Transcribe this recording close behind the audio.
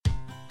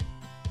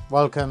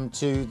Welcome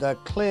to the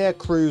Clear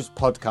Cruise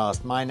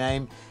podcast. My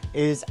name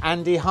is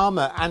Andy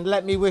Harmer, and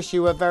let me wish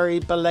you a very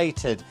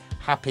belated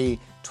happy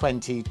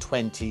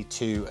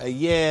 2022, a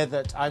year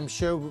that I'm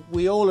sure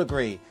we all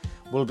agree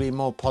will be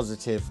more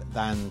positive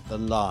than the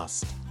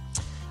last.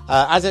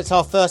 As it's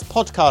our first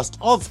podcast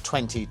of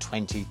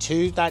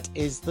 2022, that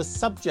is the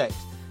subject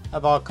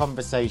of our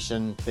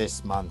conversation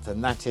this month,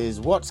 and that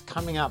is what's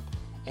coming up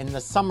in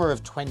the summer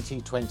of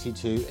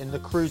 2022 in the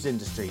cruise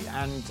industry.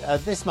 And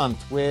this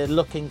month we're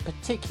looking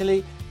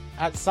particularly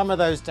at some of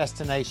those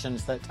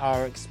destinations that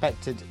are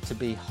expected to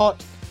be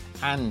hot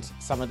and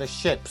some of the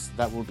ships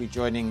that will be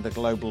joining the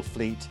global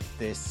fleet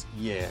this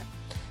year.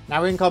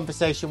 Now, in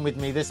conversation with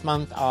me this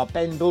month are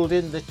Ben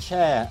Bouldin, the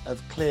chair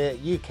of Clear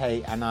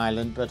UK and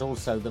Ireland, but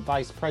also the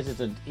vice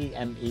president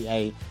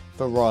EMEA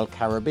for Royal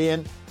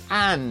Caribbean,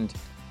 and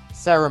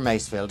Sarah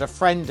Macefield, a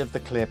friend of the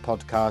Clear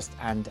podcast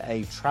and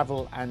a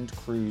travel and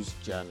cruise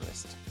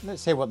journalist.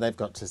 Let's hear what they've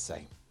got to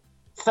say.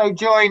 So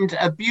joined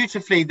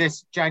beautifully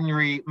this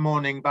January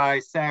morning by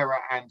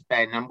Sarah and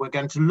Ben, and we're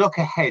going to look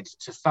ahead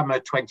to summer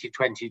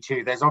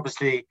 2022. There's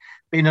obviously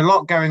been a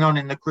lot going on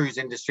in the cruise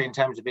industry in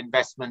terms of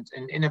investment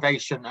and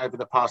innovation over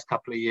the past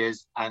couple of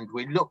years, and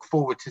we look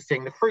forward to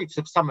seeing the fruits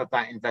of some of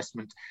that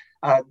investment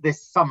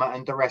this summer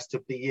and the rest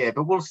of the year.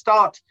 But we'll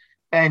start,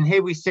 Ben,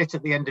 here we sit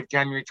at the end of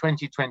January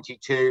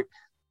 2022.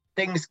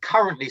 Things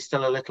currently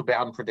still a little bit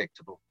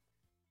unpredictable.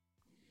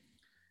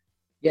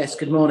 Yes,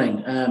 good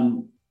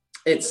morning.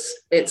 It's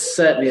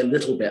certainly a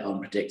little bit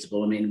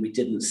unpredictable. I mean, we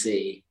didn't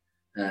see,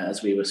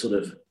 as we were sort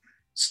of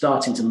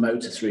starting to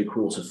motor through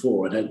quarter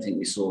four, I don't think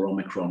we saw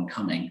Omicron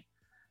coming.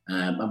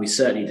 And we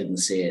certainly didn't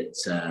see it,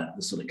 the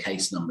sort of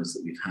case numbers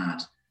that we've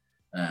had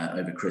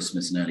over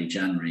Christmas and early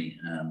January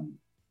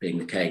being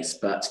the case.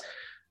 But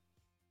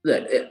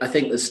look, I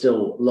think there's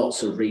still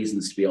lots of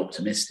reasons to be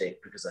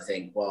optimistic, because I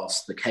think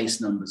whilst the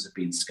case numbers have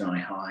been sky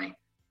high,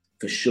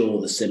 for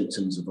sure the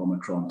symptoms of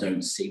Omicron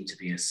don't seem to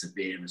be as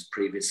severe as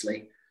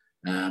previously.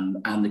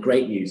 And the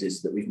great news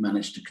is that we've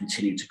managed to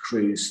continue to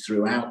cruise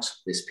throughout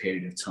this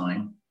period of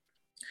time.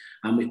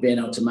 And we've been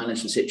able to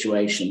manage the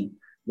situation,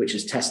 which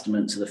is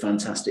testament to the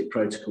fantastic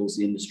protocols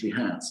the industry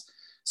has.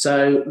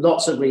 So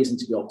lots of reason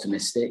to be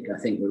optimistic. I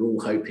think we're all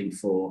hoping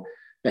for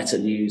better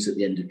news at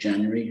the end of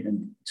January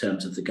in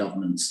terms of the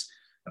government's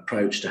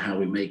approach to how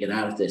we may get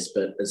out of this.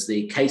 But as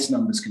the case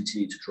numbers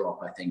continue to drop,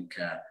 I think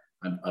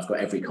I've got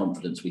every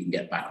confidence we can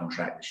get back on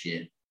track this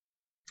year.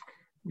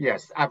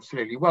 Yes,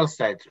 absolutely. Well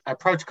said.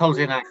 Protocols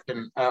in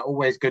action are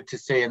always good to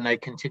see, and they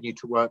continue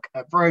to work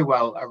very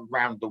well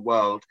around the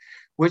world,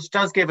 which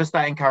does give us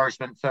that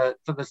encouragement for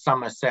the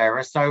summer,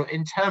 Sarah. So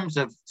in terms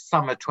of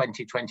summer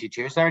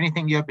 2022, is there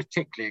anything you're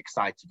particularly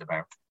excited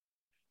about?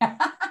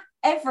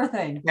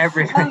 Everything.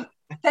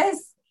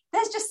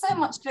 There's just so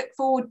much to look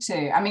forward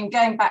to. I mean,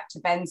 going back to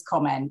Ben's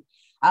comment,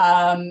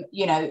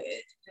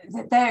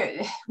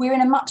 we're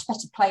in a much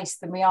better place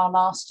than we are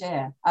last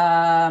year.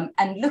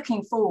 And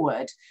looking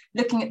forward,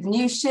 looking at the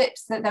new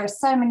ships, that there are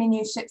so many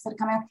new ships that are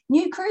coming out,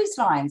 new cruise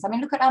lines. I mean,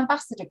 look at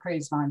Ambassador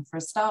Cruise Line for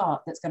a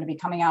start, that's going to be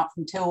coming out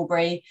from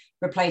Tilbury,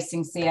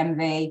 replacing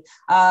CMV.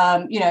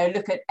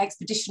 Look at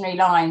Expeditionary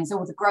Lines,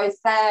 all the growth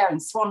there,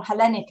 and Swan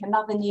Hellenic,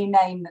 another new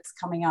name that's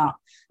coming up.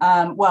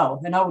 An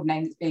old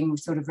name that's being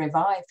sort of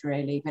revived,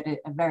 really, but a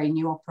very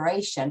new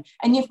operation.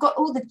 And you've got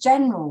all the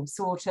general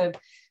sort of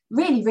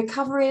really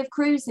recovery of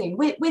cruising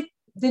with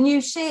the new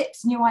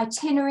ships, new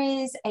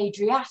itineraries.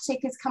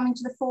 Adriatic is coming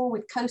to the fore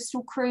with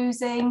coastal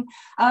cruising.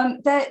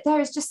 There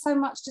is just so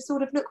much to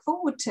sort of look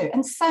forward to,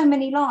 and so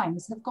many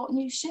lines have got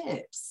new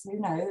ships,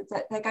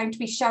 that they're going to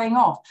be showing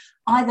off,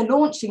 either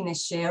launching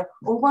this year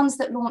or ones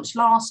that launched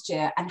last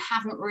year and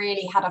haven't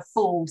really had a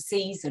full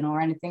season or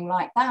anything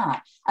like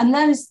that. And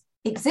those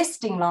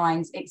existing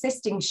lines,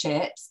 existing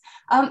ships,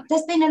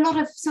 there's been a lot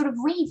of sort of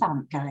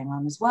revamp going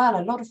on as well,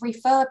 a lot of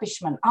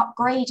refurbishment,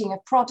 upgrading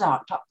of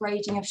product,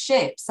 upgrading of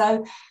ships.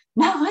 So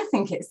now I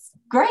think it's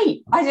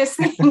great. I just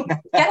think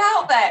get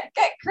out there,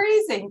 get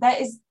cruising.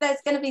 There's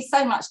going to be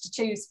so much to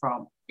choose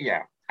from.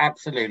 Yeah,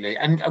 absolutely.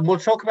 And we'll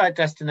talk about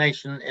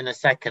destination in a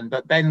second,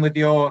 but Ben, with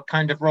your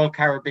kind of Royal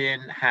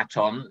Caribbean hat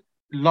on,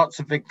 lots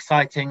of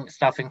exciting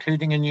stuff,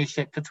 including a new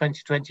ship for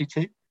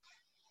 2022.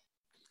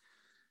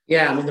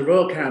 Yeah, I mean, the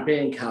Royal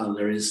Caribbean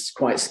calendar is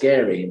quite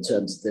scary in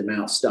terms of the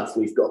amount of stuff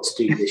we've got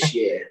to do this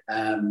year.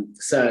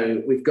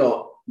 So we've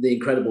got the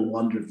Incredible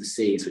Wonder of the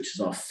Seas, which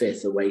is our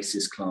 5th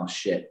Oasis class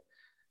ship.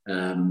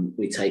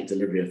 We take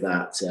delivery of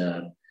that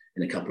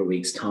in a couple of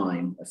weeks'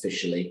 time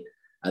officially.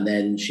 And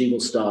then she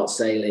will start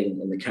sailing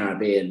in the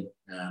Caribbean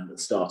at the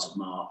start of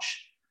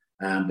March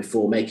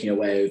before making her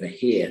way over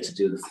here to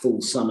do the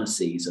full summer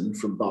season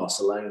from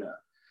Barcelona.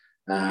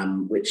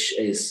 Which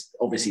is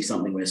obviously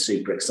something we're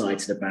super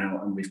excited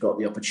about. And we've got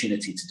the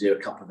opportunity to do a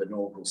couple of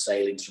inaugural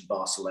sailings from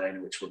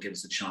Barcelona, which will give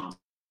us a chance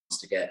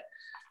to get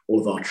all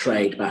of our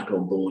trade back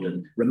on board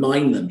and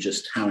remind them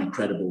just how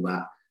incredible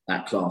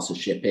that class of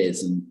ship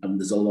is. And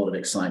there's a lot of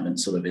excitement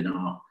sort of in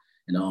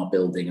our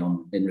building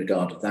in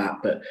regard to that.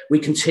 But we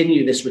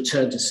continue this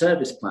return to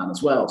service plan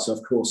as well. So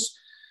of course,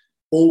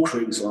 all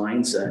cruise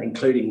lines,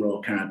 including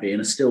Royal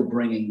Caribbean, are still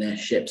bringing their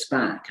ships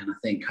back. And I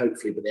think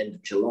hopefully by the end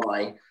of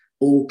July,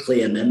 all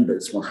CLIA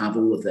members will have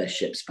all of their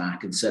ships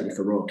back. And certainly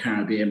for Royal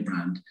Caribbean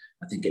brand,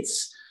 I think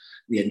it's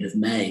the end of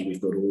May, we've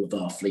got all of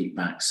our fleet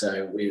back.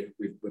 So we're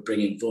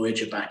bringing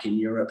Voyager back in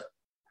Europe,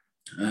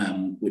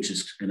 which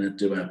is going to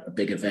do a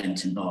big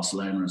event in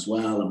Barcelona as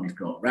well. And we've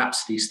got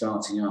Rhapsody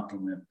starting up,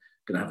 and we're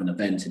going to have an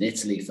event in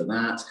Italy for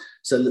that.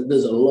 So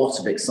there's a lot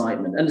of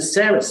excitement. And as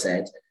Sarah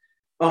said,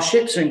 our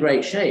ships are in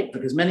great shape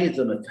because many of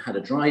them have had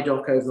a dry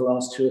dock over the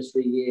last 2 or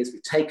 3 years.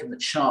 We've taken the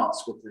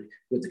chance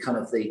with the kind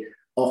of the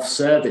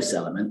off-service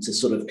element to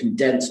sort of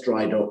condense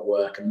dry dock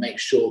work and make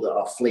sure that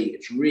our fleet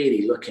is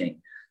really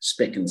looking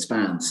spick and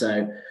span.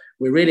 So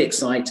we're really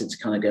excited to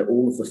kind of get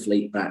all of the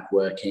fleet back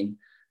working.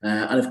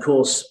 And of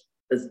course,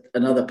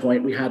 another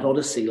point, we had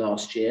Odyssey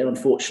last year.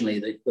 Unfortunately,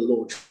 the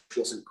launch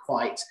wasn't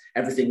quite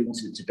everything we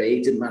wanted it to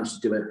be. Didn't manage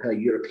to do her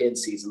European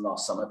season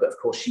last summer, but of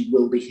course she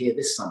will be here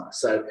this summer.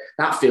 So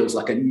that feels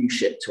like a new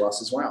ship to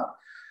us as well.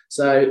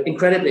 So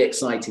incredibly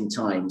exciting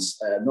times,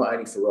 not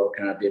only for Royal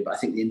Caribbean, but I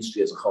think the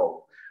industry as a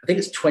whole. I think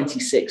it's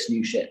 26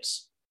 new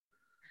ships,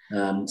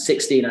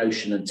 16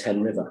 ocean and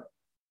 10 river.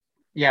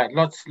 Yeah,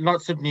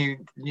 lots of new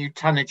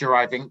tonnage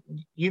arriving.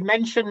 You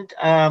mentioned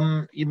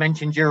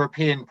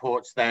European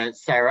ports there,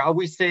 Sarah. Are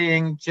we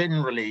seeing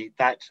generally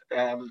that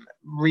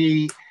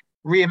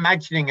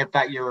reimagining of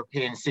that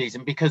European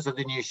season because of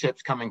the new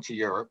ships coming to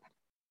Europe?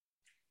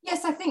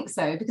 Yes, I think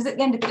so, because at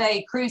the end of the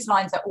day, cruise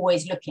lines are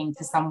always looking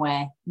for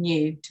somewhere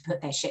new to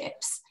put their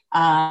ships.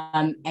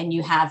 And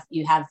you have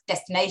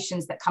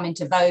destinations that come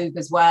into vogue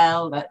as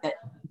well, that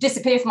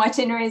disappear from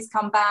itineraries,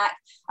 come back.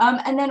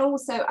 And then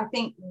also, I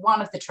think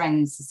one of the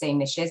trends we're seeing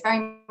this year is very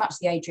much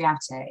the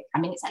Adriatic. I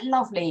mean, it's a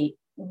lovely,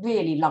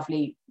 really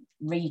lovely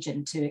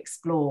region to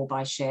explore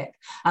by ship.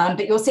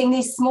 But you're seeing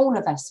these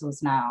smaller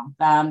vessels now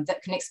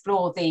that can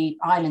explore the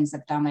islands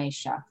of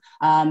Dalmatia.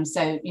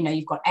 So,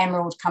 you've got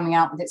Emerald coming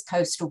out with its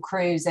coastal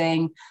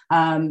cruising.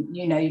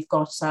 You've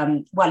got,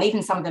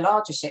 even some of the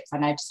larger ships, I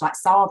noticed, like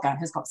Saga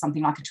has got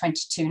something like a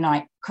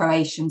 22-night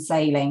Croatian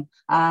sailing.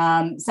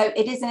 So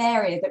it is an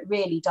area that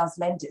really does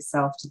lend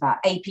itself to that.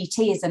 APT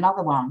is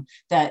another one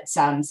that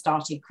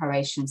started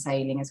Croatian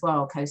sailing as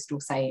well, coastal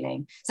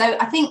sailing. So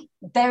I think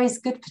there is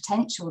good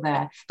potential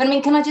there. But I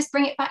mean, can I just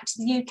bring it back to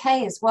the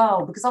UK as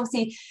well? Because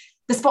obviously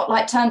the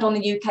spotlight turned on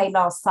the UK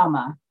last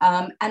summer.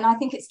 And I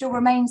think it still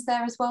remains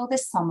there as well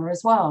this summer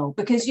as well,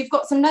 because you've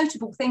got some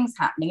notable things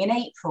happening. In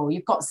April,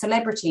 you've got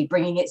Celebrity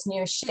bringing its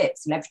newest ship,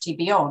 Celebrity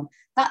Beyond.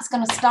 That's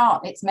going to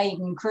start its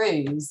maiden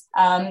cruise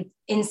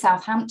in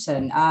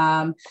Southampton.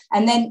 And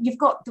then you've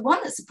got the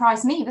one that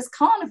surprised me was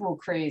Carnival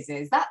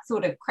Cruises. That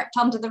sort of crept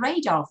under the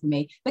radar for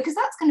me because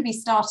that's going to be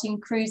starting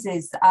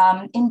cruises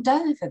in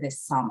Dover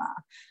this summer,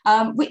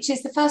 which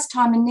is the first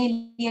time in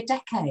nearly a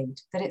decade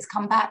that it's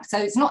come back. So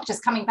it's not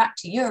just coming back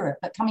to Europe,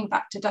 but coming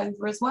back to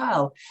Dover as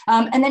well.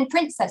 And then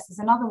Princess is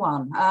another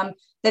one.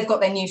 They've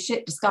got their new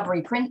ship,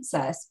 Discovery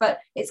Princess, but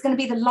it's going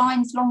to be the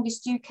line's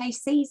longest UK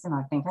season,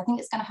 I think. I think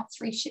it's going to have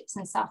 3 ships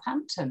in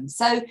Southampton.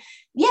 So,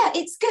 yeah,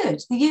 it's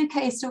good. The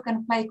UK is still going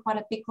to play quite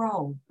a big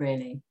role,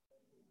 really.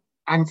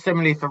 And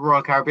similarly for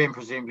Royal Caribbean,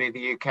 presumably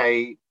the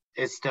UK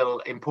is still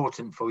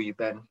important for you,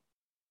 Ben.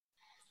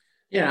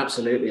 Yeah,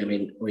 absolutely. I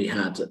mean, we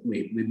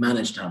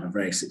managed to have a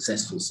very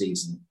successful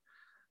season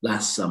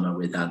last summer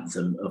with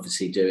Anthem,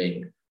 obviously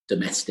doing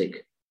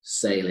domestic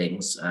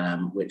sailings,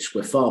 which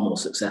were far more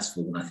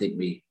successful than I think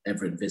we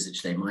ever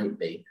envisaged they might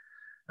be.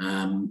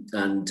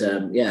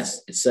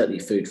 Yes, it's certainly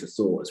food for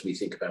thought as we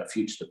think about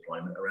future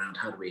deployment around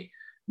how do we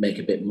make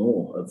a bit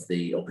more of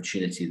the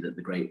opportunity that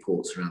the great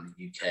ports around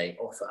the UK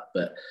offer.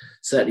 But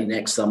certainly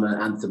next summer,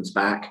 Anthem's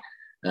back.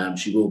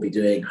 She will be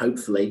doing,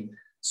 hopefully,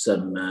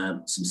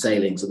 some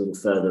sailings a little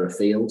further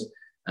afield.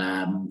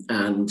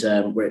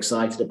 We're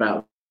excited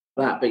about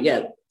that. But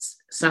yeah,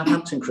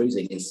 Southampton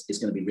cruising is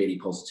going to be really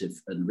positive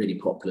and really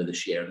popular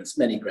this year. And there's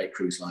many great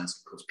cruise lines.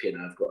 Of course, P&O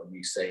have got a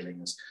new sailing,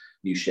 there's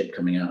a new ship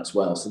coming out as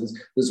well. So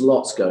there's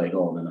lots going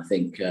on. And I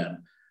think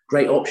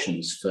great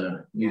options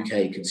for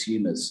UK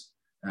consumers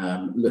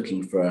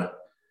looking for a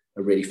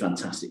really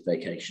fantastic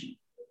vacation.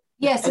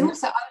 Yes, and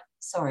also,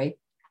 sorry.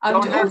 Go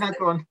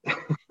on.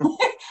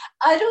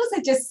 I'd also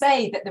just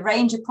say that the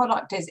range of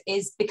product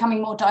is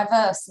becoming more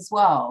diverse as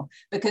well,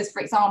 because, for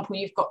example,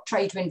 you've got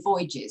Tradewind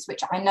Voyages,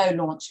 which I know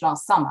launched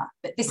last summer,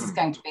 but this is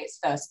going to be its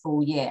first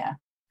full year.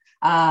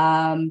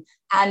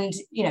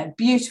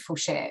 Beautiful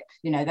ship,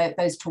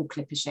 those tall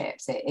clipper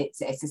ships,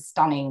 it's a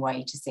stunning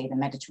way to see the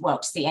Mediterranean, well,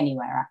 to see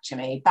anywhere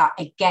actually, but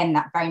again,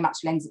 that very much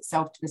lends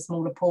itself to the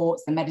smaller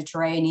ports, the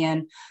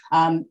Mediterranean,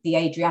 the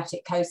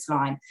Adriatic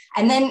coastline.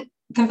 And then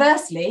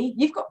conversely,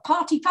 you've got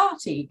Party,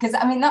 because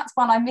I mean, that's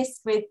one I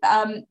missed with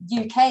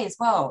UK as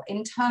well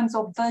in terms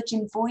of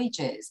Virgin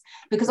Voyages,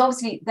 because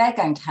obviously they're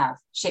going to have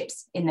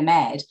ships in the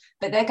Med,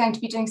 but they're going to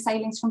be doing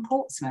sailings from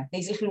Portsmouth,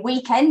 these little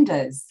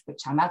weekenders,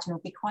 which I imagine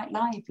will be quite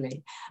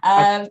lively.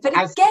 As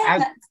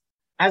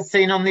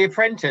seen on The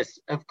Apprentice,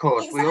 of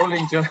course, exactly. We all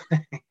enjoy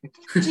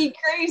G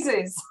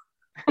cruises.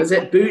 Was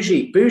it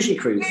bougie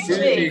cruises?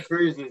 Bougie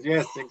cruises,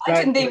 yes, exactly.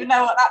 I didn't even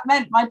know what that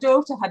meant. My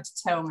daughter had to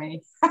tell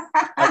me.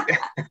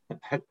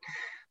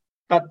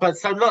 But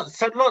so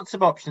lots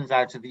of options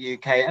out of the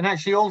UK, and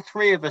actually all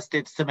three of us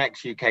did some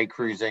ex-UK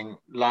cruising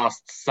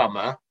last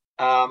summer.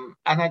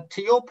 And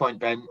to your point,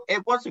 Ben,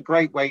 it was a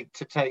great way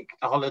to take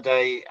a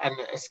holiday and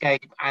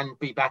escape and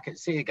be back at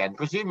sea again.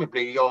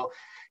 Presumably,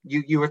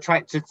 you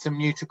attracted some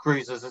new to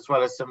cruisers as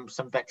well as some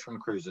veteran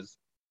cruisers.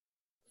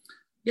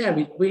 Yeah,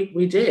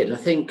 we did. I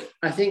think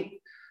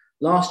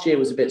last year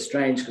was a bit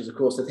strange because, of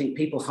course, I think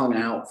people hung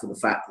out for the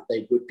fact that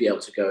they would be able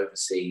to go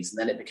overseas, and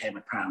then it became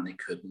apparent they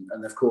couldn't.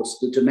 And of course,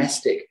 the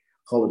domestic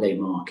holiday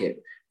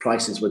market,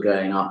 prices were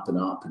going up,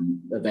 and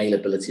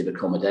availability of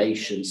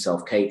accommodation,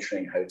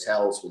 self-catering,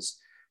 hotels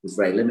was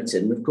very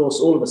limited. And of course,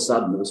 all of a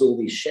sudden, there was all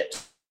these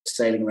ships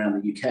sailing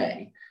around the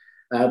UK,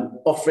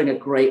 offering a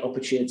great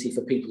opportunity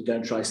for people to go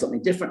and try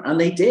something different. And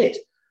they did.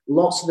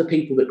 Lots of the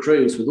people that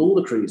cruise with all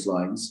the cruise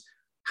lines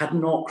had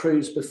not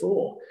cruised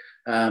before.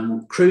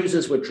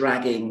 Cruisers were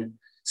dragging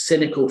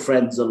cynical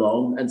friends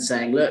along and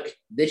saying, look,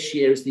 this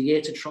year is the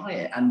year to try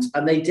it. And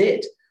they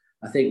did.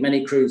 I think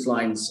many cruise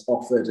lines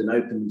offered and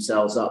opened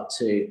themselves up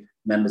to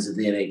members of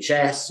the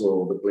NHS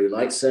or the blue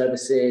light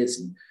services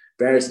and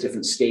various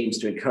different schemes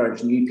to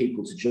encourage new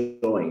people to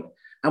join.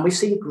 And we've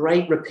seen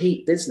great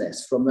repeat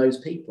business from those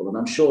people. And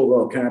I'm sure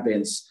Royal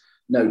Caribbean's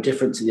no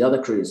different to the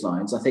other cruise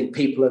lines. I think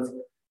people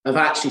have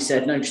actually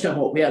said, no, do you know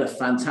what? We had a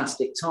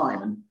fantastic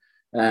time.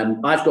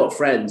 And I've got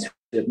friends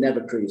who have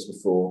never cruised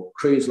before,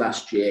 cruised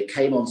last year,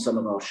 came on some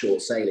of our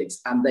short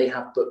sailings, and they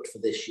have booked for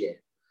this year.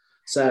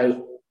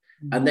 So,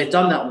 and they've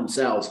done that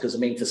themselves because, I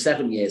mean, for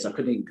 7 years, I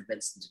couldn't even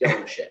convince them to go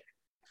on a ship.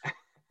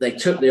 They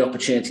took the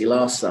opportunity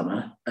last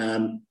summer,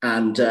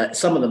 and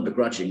some of them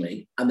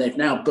begrudgingly, and they've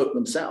now booked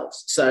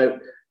themselves. So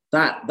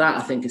that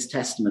I think is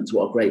testament to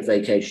what a great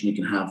vacation you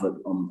can have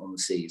on the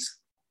seas.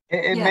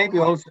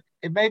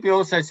 It maybe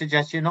also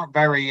suggests you're not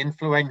very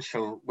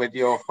influential with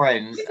your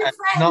friends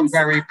and not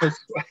very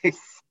persuasive.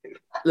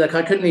 Look,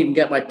 I couldn't even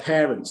get my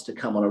parents to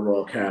come on a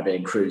Royal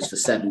Caribbean cruise for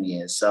 7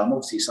 years, so I'm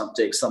obviously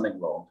doing something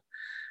wrong.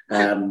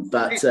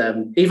 But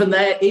even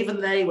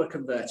they were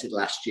converted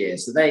last year,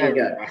 so there you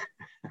go.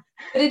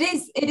 But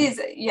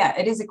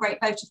it is a great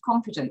vote of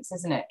confidence,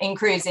 isn't it, in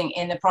cruising,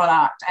 in the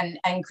product,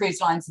 and cruise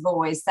lines have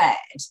always said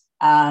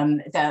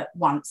that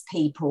once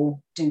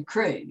people do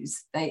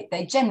cruise,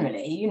 they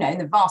generally, in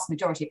the vast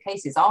majority of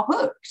cases, are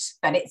hooked.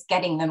 But it's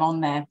getting them on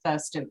there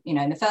first,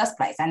 in the first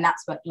place, and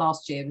that's what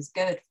last year was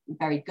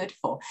very good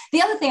for.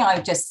 The other thing I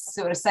would just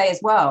sort of say as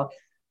well,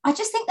 I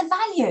just think the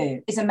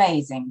value is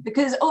amazing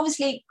because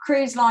obviously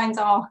cruise lines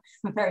are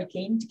very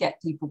keen to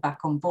get people back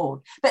on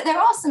board. But there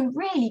are some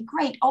really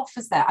great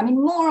offers there. I mean,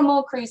 more and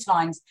more cruise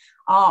lines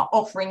are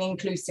offering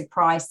inclusive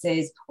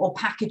prices or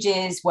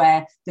packages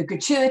where the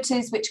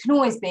gratuities, which can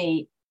always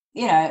be,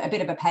 a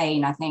bit of a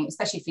pain, I think,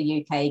 especially for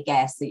UK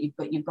guests, that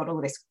you've got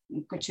all this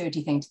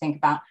gratuity thing to think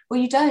about. Well,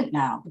 you don't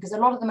now because a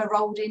lot of them are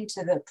rolled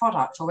into the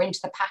product or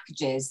into the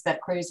packages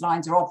that cruise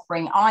lines are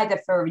offering, either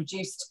for a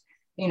reduced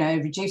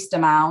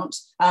amount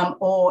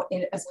or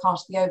as part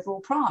of the overall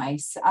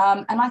price.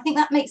 And I think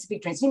that makes a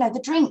big difference.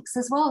 The drinks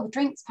as well, the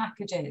drinks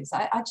packages.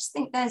 I just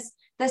think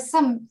there's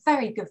some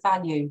very good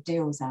value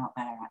deals out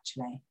there,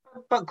 actually.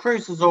 But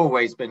cruise has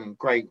always been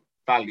great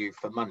value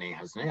for money,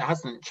 hasn't it? It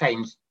hasn't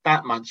changed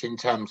that much in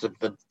terms of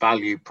the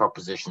value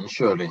proposition,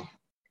 surely.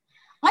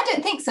 I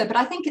don't think so, but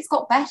I think it's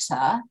got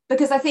better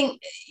because I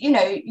think,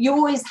 you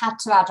always had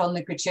to add on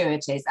the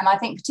gratuities. And I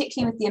think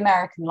particularly with the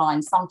American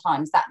lines,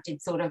 sometimes that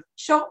did sort of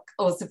shock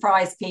or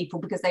surprise people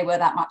because they were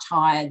that much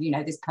higher,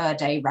 this per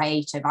day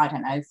rate of, I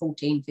don't know,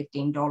 $14,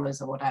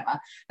 $15 or whatever.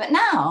 But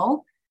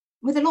now,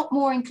 with a lot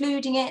more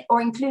including it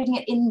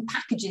in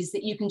packages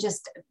that you can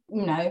just,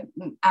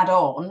 add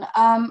on,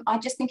 I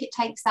just think it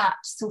takes that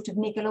sort of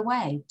niggle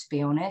away, to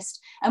be honest.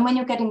 And when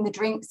you're getting the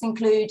drinks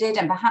included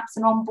and perhaps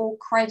an onboard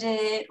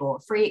credit or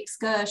a free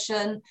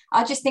excursion,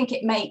 I just think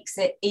it makes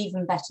it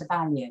even better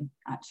value,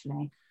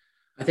 actually.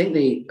 I think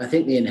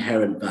the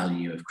inherent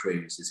value of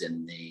cruise is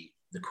in the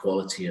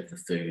quality of the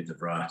food, the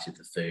variety of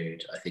the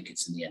food. I think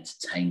it's in the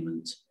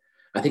entertainment.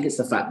 I think it's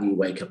the fact that you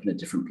wake up in a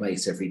different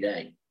place every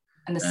day.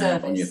 And the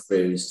service. On your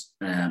cruise.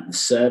 The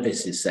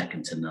service is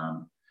second to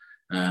none.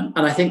 And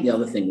I think the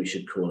other thing we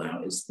should call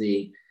out is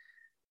the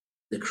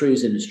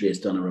cruise industry has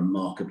done a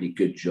remarkably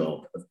good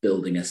job of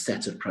building a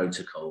set of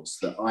protocols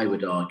that I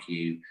would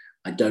argue,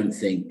 I don't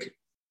think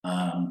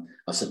are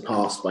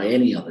surpassed by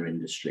any other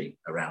industry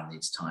around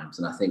these times.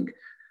 And I think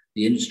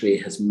the industry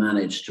has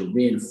managed to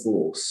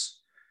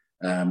reinforce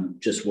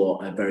just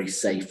what a very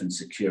safe and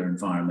secure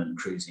environment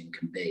cruising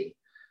can be.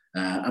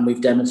 And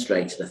we've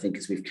demonstrated, I think,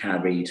 as we've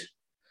carried,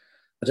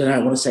 I don't know,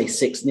 I want to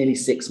say nearly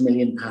 6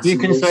 million passengers. You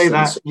can say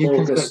that.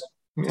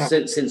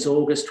 Since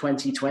August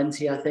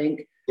 2020, I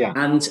think. Yeah.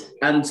 And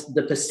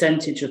the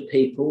percentage of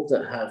people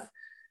that have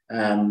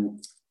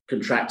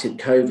contracted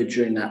COVID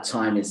during that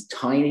time is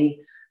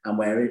tiny. And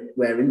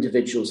where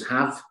individuals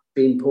have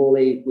been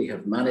poorly, we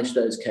have managed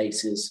those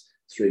cases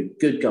through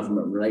good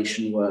government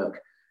relation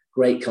work,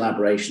 great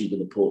collaboration with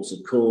the ports of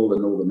call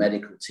and all the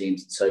medical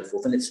teams and so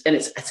forth. And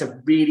it's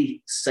a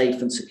really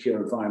safe and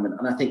secure environment.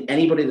 And I think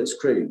anybody that's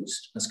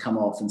cruised has come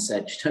off and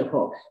said, you know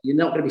what, you're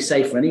not going to be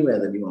safer anywhere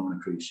than you are on a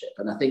cruise ship.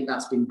 And I think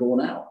that's been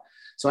borne out.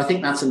 So I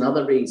think that's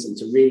another reason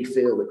to really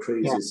feel that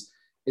cruise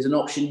is an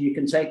option you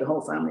can take the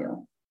whole family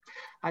on.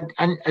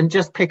 And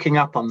just picking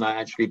up on that,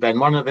 actually, Ben,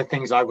 one of the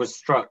things I was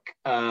struck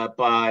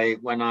by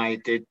when I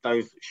did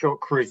those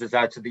short cruises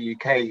out to the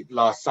UK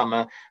last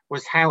summer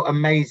was how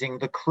amazing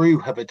the crew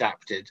have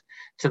adapted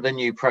to the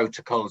new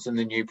protocols and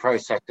the new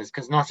processes.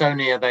 Because not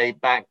only are they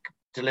back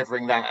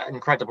delivering that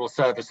incredible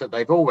service that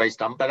they've always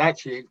done, but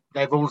actually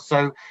they've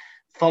also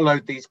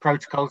followed these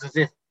protocols as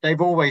if they've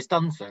always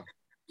done so.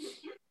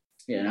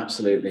 Yeah,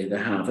 absolutely, they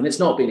have. And it's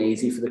not been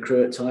easy for the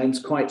crew at times,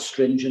 quite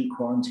stringent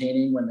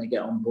quarantining when they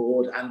get on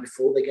board and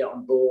before they get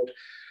on board.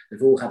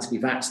 They've all had to be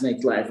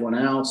vaccinated like everyone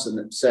else.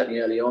 And certainly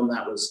early on,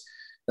 that was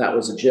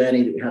a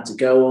journey that we had to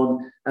go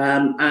on.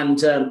 And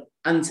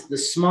the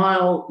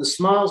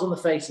smiles on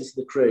the faces of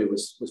the crew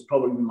was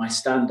probably my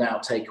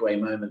standout takeaway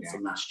moment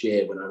from last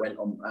year when I went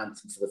on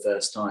Anthem for the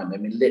first time. I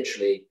mean,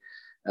 literally,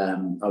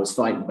 I was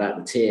fighting back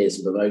the tears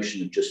of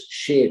emotion of just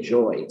sheer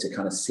joy to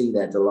kind of see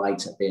their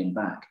delight at being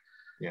back.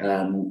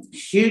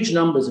 Huge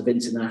numbers of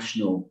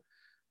international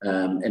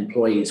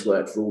employees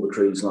work for all the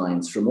cruise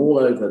lines from all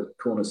over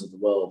corners of the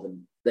world,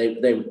 and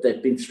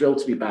they've been thrilled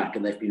to be back,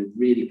 and they've been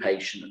really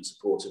patient and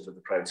supportive of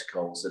the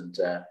protocols, and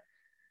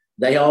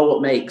they are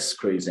what makes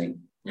cruising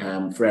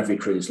for every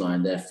cruise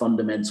line. They're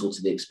fundamental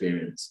to the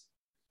experience.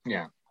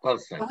 Yeah, well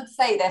said. I would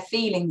say their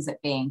feelings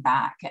at being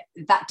back,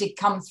 that did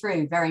come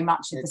through very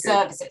much with the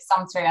service. It's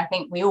come through, I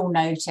think we all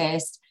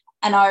noticed.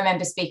 And I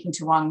remember speaking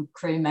to one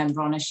crew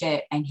member on a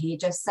ship, and he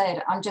just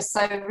said, I'm just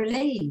so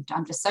relieved.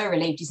 I'm just so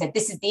relieved. He said,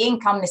 this is the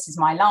income. This is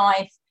my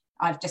life.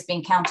 I've just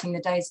been counting the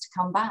days to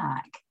come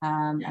back.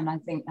 And I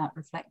think that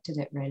reflected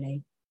it,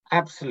 really.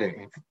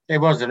 Absolutely. It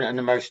was an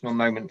emotional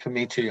moment for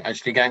me too,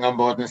 actually getting on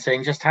board and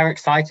seeing just how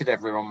excited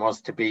everyone was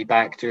to be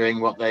back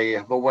doing what they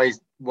have always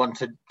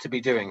wanted to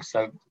be doing.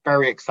 So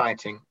very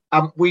exciting.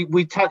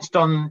 We touched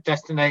on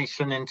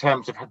destination in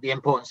terms of the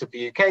importance of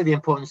the UK, the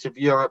importance of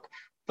Europe.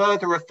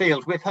 Further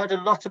afield, we've heard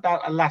a lot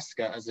about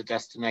Alaska as a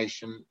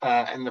destination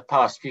in the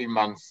past few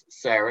months,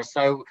 Sarah.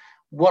 So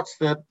what's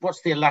the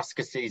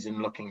Alaska season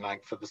looking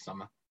like for the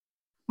summer?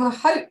 Well,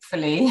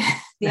 hopefully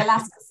the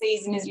Alaska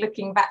season is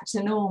looking back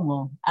to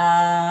normal.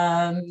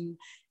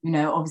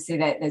 Obviously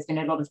there's been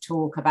a lot of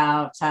talk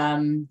about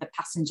the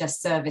Passenger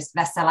Service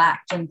Vessel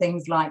Act and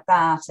things like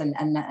that,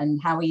 and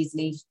how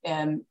easily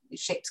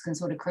ships can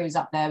sort of cruise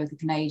up there with the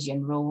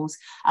Canadian rules.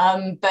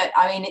 But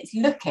I mean, it's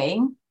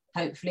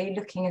hopefully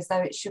looking as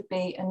though it should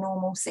be a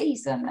normal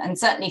season. And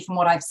certainly from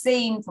what I've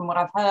seen, from what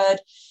I've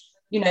heard,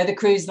 the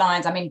cruise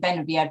lines, I mean, Ben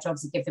would be able to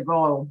obviously give the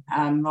Royal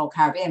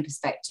Caribbean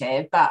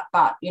perspective, but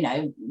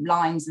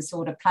lines are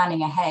sort of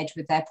planning ahead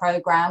with their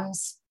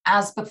programs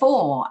as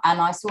before.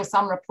 And I saw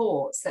some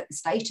reports that the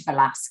state of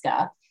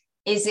Alaska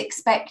is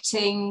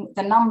expecting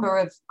the number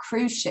of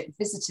cruise ship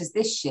visitors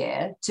this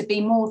year to be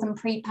more than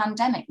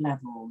pre-pandemic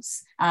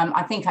levels.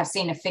 I think I've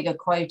seen a figure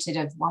quoted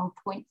of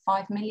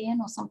 1.5 million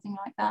or something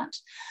like that.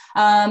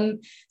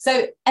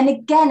 And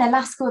again,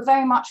 Alaska will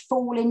very much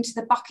fall into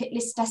the bucket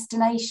list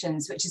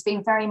destinations, which has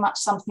been very much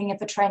something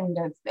of a trend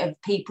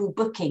of people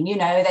booking.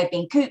 They've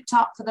been cooped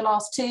up for the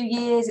last 2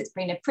 years. It's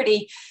been a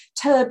pretty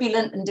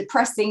turbulent and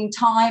depressing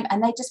time,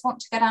 and they just want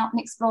to get out and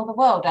explore the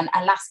world. And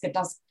Alaska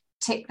does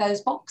tick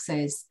those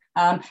boxes.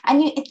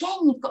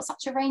 You've got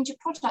such a range of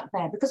product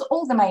there because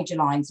all the major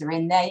lines are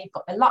in there. You've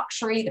got the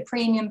luxury, the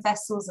premium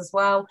vessels as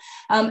well.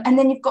 And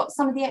then you've got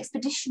some of the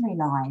expeditionary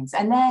lines,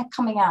 and they're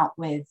coming out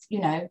with,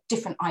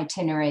 different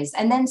itineraries,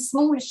 and then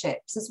smaller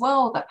ships as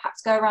well that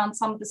perhaps go around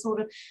some of the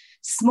sort of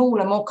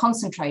smaller, more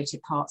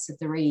concentrated parts of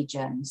the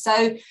region.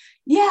 So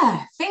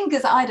yeah,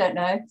 fingers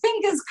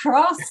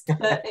crossed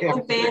that it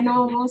will be a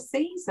normal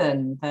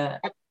season.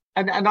 But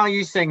And are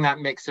you seeing that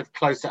mix of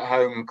close at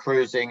home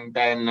cruising,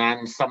 Ben,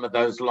 and some of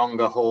those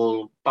longer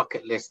haul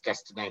bucket list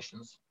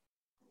destinations?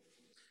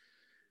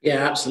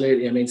 Yeah,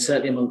 absolutely. I mean,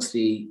 certainly amongst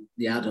the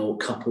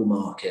adult couple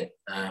market,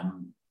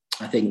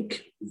 I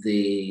think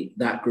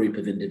that group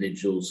of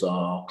individuals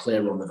are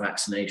clear on the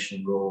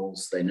vaccination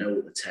rules. They know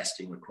what the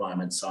testing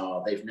requirements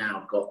are. They've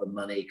now got the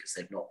money because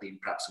they've not been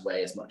perhaps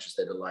away as much as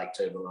they'd have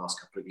liked over the last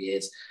couple of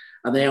years.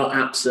 And they are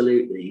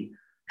absolutely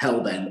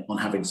hell-bent on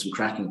having some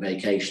cracking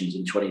vacations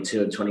in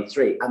 22 and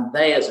 23. And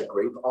they, as a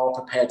group, are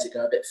prepared to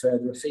go a bit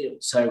further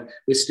afield. So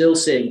we're still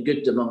seeing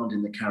good demand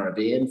in the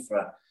Caribbean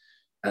for,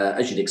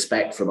 as you'd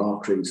expect from our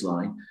cruise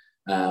line.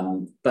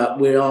 But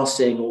we are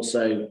seeing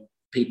also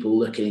people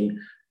looking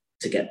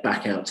to get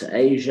back out to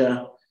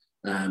Asia,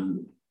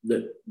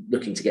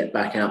 looking to get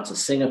back out to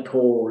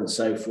Singapore and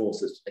so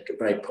forth. It's a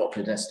very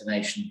popular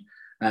destination.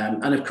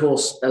 And of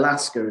course,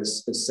 Alaska,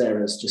 as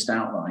Sarah's just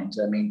outlined,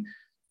 I mean,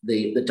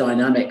 the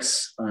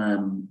dynamics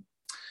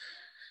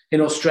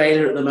in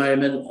Australia at the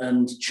moment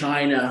and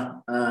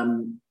China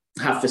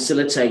have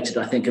facilitated,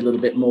 I think, a little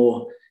bit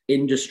more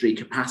industry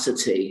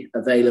capacity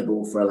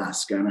available for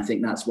Alaska. And I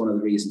think that's one of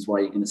the reasons why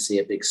you're going to see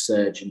a big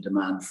surge in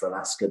demand for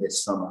Alaska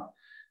this summer.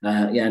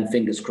 And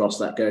fingers crossed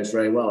that goes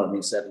very well. I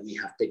mean, certainly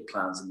we have big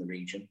plans in the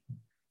region,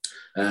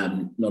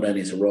 not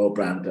only as a Royal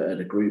brand, but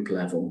at a group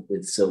level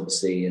with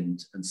Silversea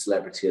and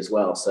Celebrity as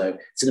well. So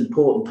it's an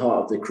important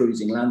part of the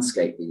cruising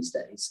landscape these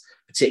days,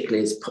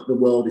 particularly as the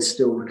world is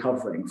still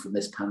recovering from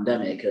this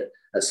pandemic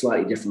at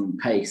slightly different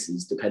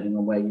paces, depending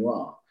on where you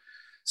are.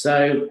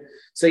 So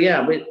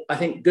yeah, I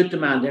think good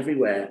demand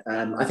everywhere.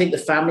 I think the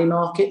family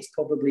market's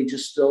probably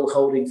just still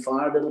holding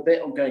fire a little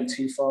bit on going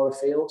too far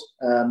afield.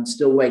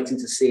 Still waiting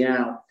to see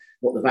out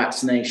what the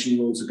vaccination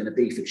rules are going to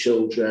be for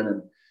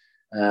children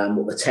and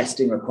what the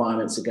testing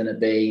requirements are going to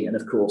be. And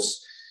of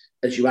course,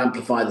 as you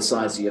amplify the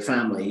size of your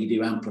family, you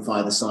do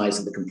amplify the size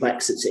of the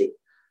complexity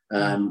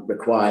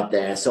required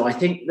there. So I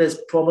think there's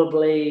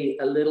probably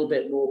a little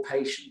bit more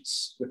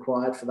patience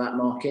required for that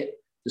market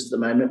just at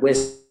the moment. We're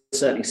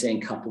certainly seeing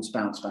couples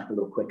bounce back a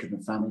little quicker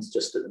than families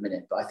just at the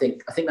minute, but I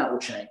think that will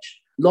change.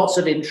 Lots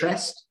of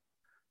interest.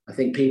 I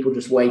think people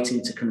just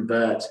waiting to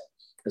convert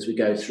as we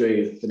go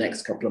through the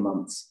next couple of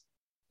months.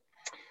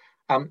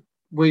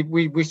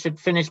 We should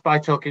finish by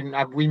talking.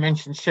 We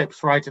mentioned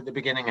ships right at the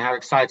beginning, how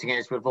exciting it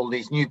is with all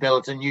these new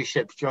builds and new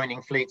ships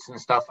joining fleets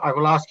and stuff. I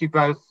will ask you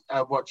both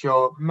what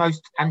your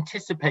most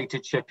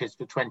anticipated ship is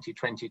for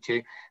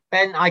 2022.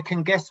 Ben, I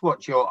can guess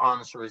what your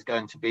answer is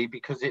going to be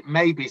because it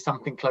may be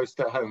something close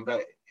to home,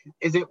 but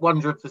is it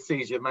Wonder of the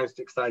Seas you're most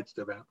excited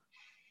about?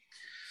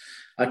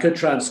 I could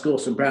try and score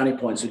some brownie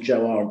points with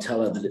Jo R and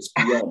tell her that it's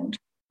Beyond.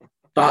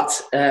 But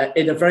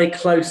in a very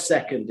close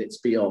second, it's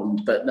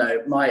Beyond. But no,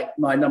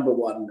 my number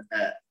one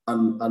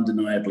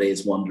undeniably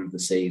is Wonder of the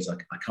Seas.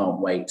 I can't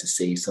wait to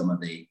see some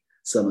of the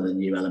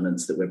new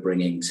elements that we're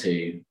bringing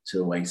to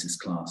Oasis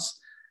class.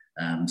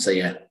 So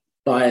yeah,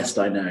 biased,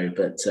 I know,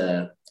 but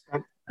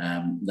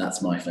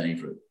that's my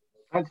favourite.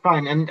 That's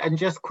fine. And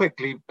just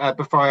quickly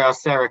before I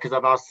ask Sarah, because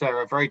I've asked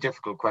Sarah a very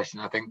difficult question,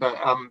 I think,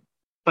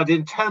 but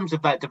in terms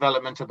of that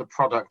development of the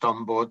product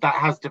on board, that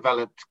has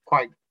developed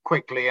quite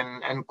quickly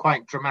and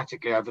quite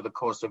dramatically over the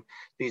course of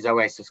these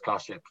Oasis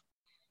class ships.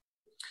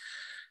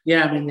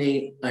 Yeah, I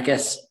mean, I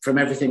guess from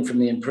everything from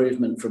the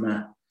improvement from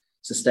a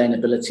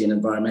sustainability and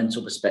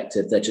environmental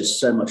perspective, they're just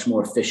so much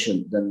more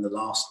efficient than the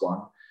last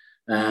one.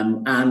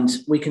 And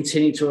we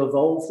continue to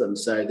evolve them.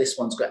 So this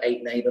one's got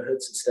 8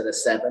 neighborhoods instead of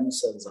 7.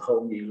 So there's a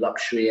whole new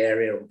luxury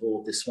area on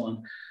board this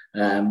one.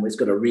 It's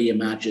got a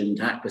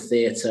reimagined aqua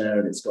theatre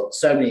and it's got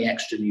so many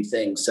extra new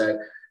things. So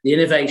the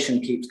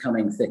innovation keeps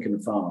coming thick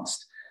and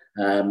fast.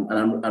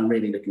 And I'm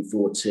really looking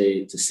forward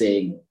to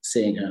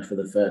seeing her for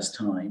the first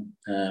time.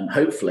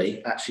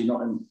 Hopefully, actually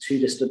not in too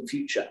distant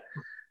future.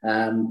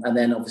 And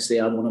then obviously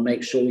I want to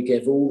make sure we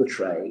give all the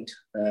trade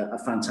a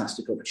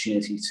fantastic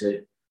opportunity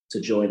to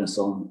join us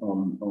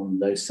on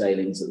those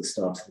sailings at the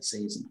start of the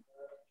season.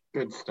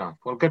 Good stuff.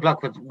 Well, good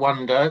luck with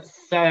Wonder.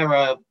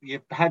 Sarah,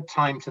 you've had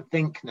time to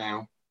think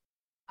now.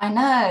 I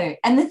know.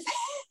 And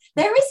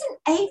there isn't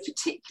a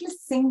particular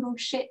single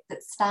ship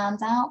that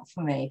stands out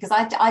for me because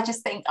I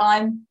just think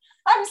I'm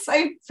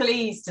so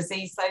pleased to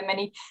see so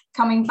many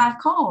coming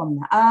back on.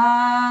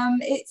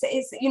 It's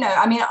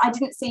I mean, I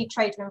didn't see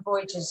Trader and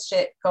Voyager's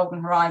ship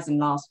Golden Horizon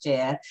last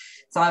year,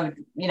 so I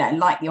would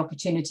like the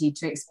opportunity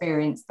to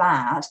experience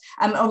that.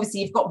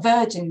 Obviously you've got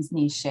Virgin's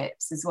new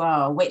ships as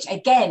well, which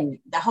again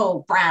the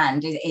whole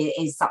brand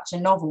is such a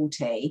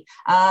novelty.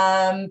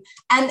 And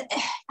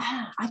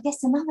I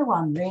guess another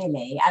one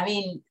really, I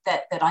mean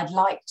that I'd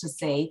like to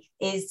see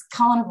is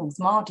Carnival's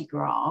Mardi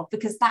Gras,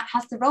 because that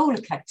has the roller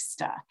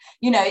coaster.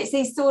 It's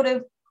these sort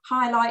of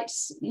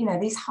highlights,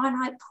 these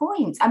highlight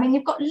points. I mean,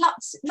 you've got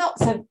lots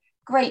of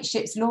great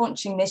ships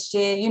launching this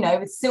year,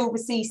 with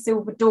Silversea,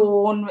 Silver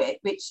Dawn,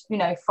 which,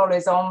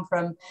 follows on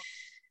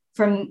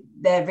from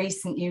their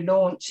recent new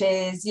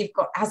launches. You've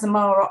got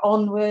Azamara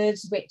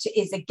Onwards, which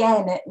is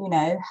again,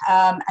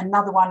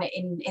 another one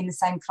in the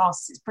same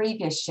class as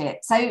previous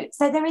ships. So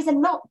there is a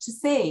lot to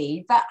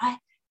see, but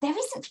there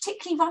isn't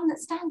particularly one that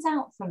stands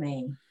out for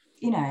me.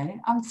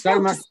 I'm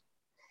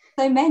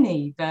so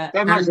many, but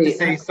so much to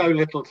see, so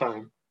little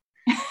time.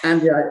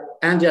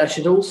 Andy, I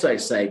should also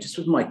say, just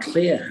with my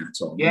Clear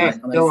hat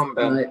on,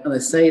 and I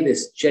say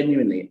this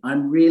genuinely,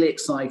 I'm really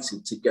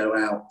excited to go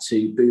out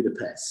to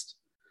Budapest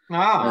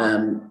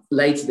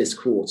later this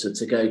quarter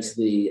to go to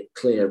the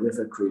Clear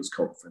River Cruise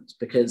Conference,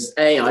 because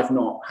I've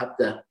not had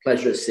the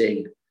pleasure of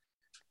seeing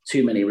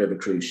too many river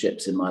cruise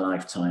ships in my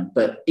lifetime,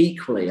 but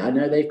equally, I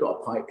know they've got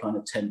a pipeline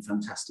of 10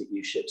 fantastic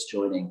new ships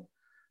joining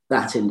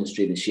that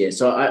industry this year.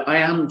 So I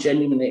am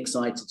genuinely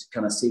excited to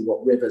kind of see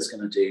what River's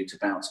going to do to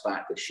bounce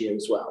back this year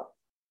as well.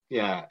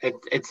 Yeah,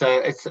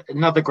 it's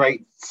another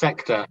great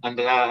sector, and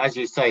as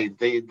you say,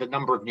 the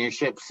number of new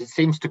ships, it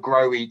seems to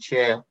grow each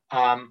year.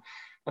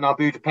 And our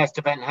Budapest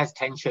event has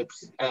 10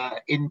 ships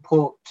in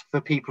port for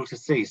people to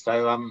see.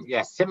 So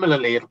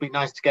similarly, it'll be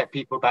nice to get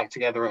people back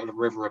together at a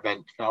river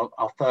event.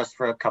 Our first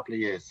for a couple of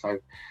years. So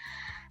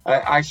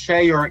I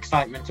share your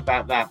excitement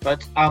about that.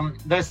 But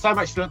there's so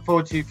much to look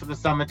forward to for the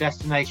summer,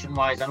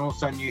 destination-wise, and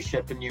also new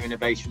ship and new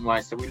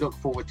innovation-wise. So we look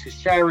forward to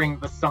sharing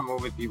the summer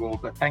with you all.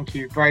 But thank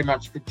you very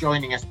much for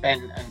joining us,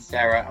 Ben and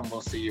Sarah, and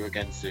we'll see you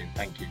again soon.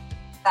 Thank you.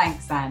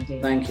 Thanks,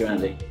 Andy. Thank you,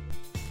 Andy.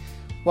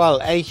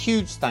 Well, a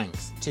huge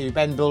thanks to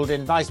Ben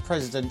Bouldin, Vice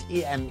President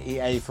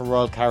EMEA for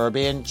Royal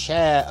Caribbean,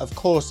 Chair, of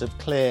course, of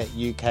Clear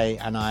UK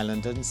and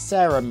Ireland, and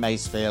Sarah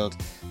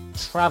Macefield,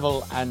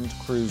 travel and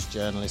cruise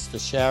journalist, for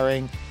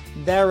sharing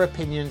their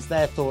opinions,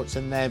 their thoughts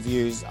and their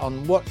views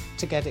on what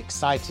to get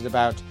excited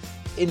about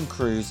in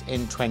cruise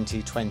in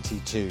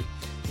 2022.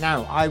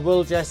 Now, I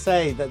will just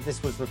say that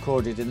this was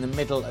recorded in the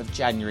middle of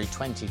January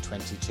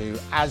 2022.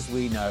 As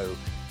we know,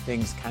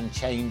 things can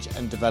change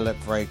and develop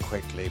very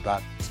quickly,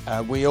 but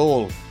we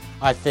all,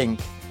 I think,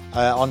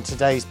 on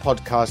today's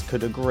podcast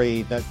could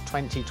agree that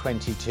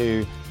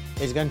 2022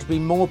 is going to be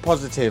more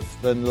positive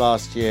than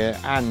last year,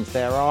 and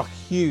there are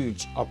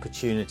huge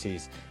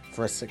opportunities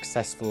for a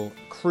successful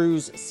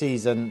cruise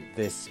season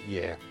this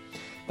year.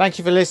 Thank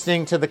you for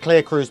listening to the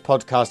Clear Cruise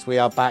podcast. We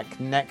are back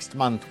next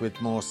month with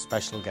more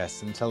special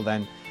guests. Until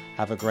then,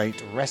 have a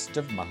great rest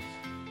of month.